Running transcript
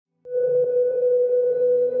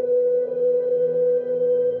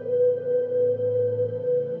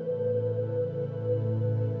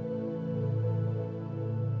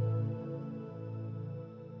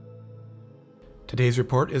Today's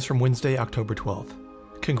report is from Wednesday, October 12th.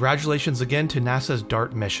 Congratulations again to NASA's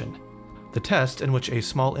DART mission. The test, in which a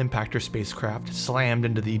small impactor spacecraft slammed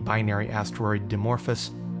into the binary asteroid Dimorphos,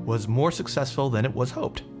 was more successful than it was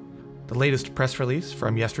hoped. The latest press release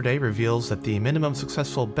from yesterday reveals that the minimum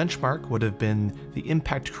successful benchmark would have been the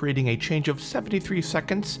impact creating a change of 73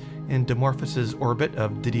 seconds in Dimorphos's orbit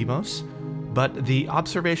of Didymos, but the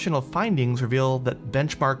observational findings reveal that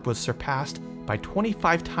benchmark was surpassed by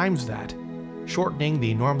 25 times that, shortening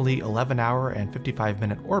the normally 11-hour and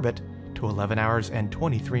 55-minute orbit to 11 hours and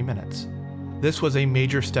 23 minutes. This was a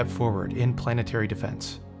major step forward in planetary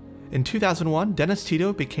defense. In 2001, Dennis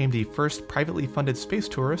Tito became the first privately funded space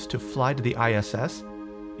tourist to fly to the ISS.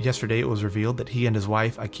 Yesterday, it was revealed that he and his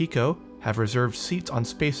wife, Akiko, have reserved seats on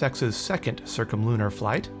SpaceX's second circumlunar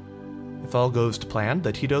flight. If all goes to plan,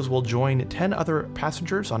 the Titos will join 10 other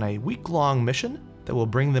passengers on a week-long mission that will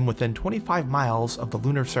bring them within 25 miles of the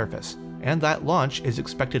lunar surface, and that launch is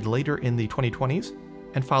expected later in the 2020s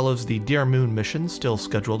and follows the Dear Moon mission still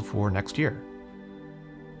scheduled for next year.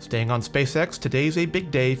 Staying on SpaceX, today's a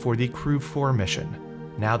big day for the Crew 4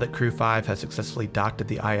 mission. Now that Crew 5 has successfully docked at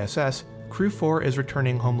the ISS, Crew 4 is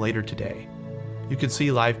returning home later today. You can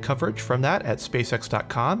see live coverage from that at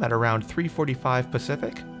SpaceX.com at around 3:45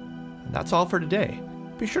 Pacific. And that's all for today.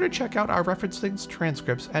 Be sure to check out our reference links,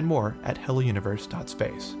 transcripts, and more at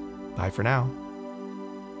hellouniverse.space. Bye for now.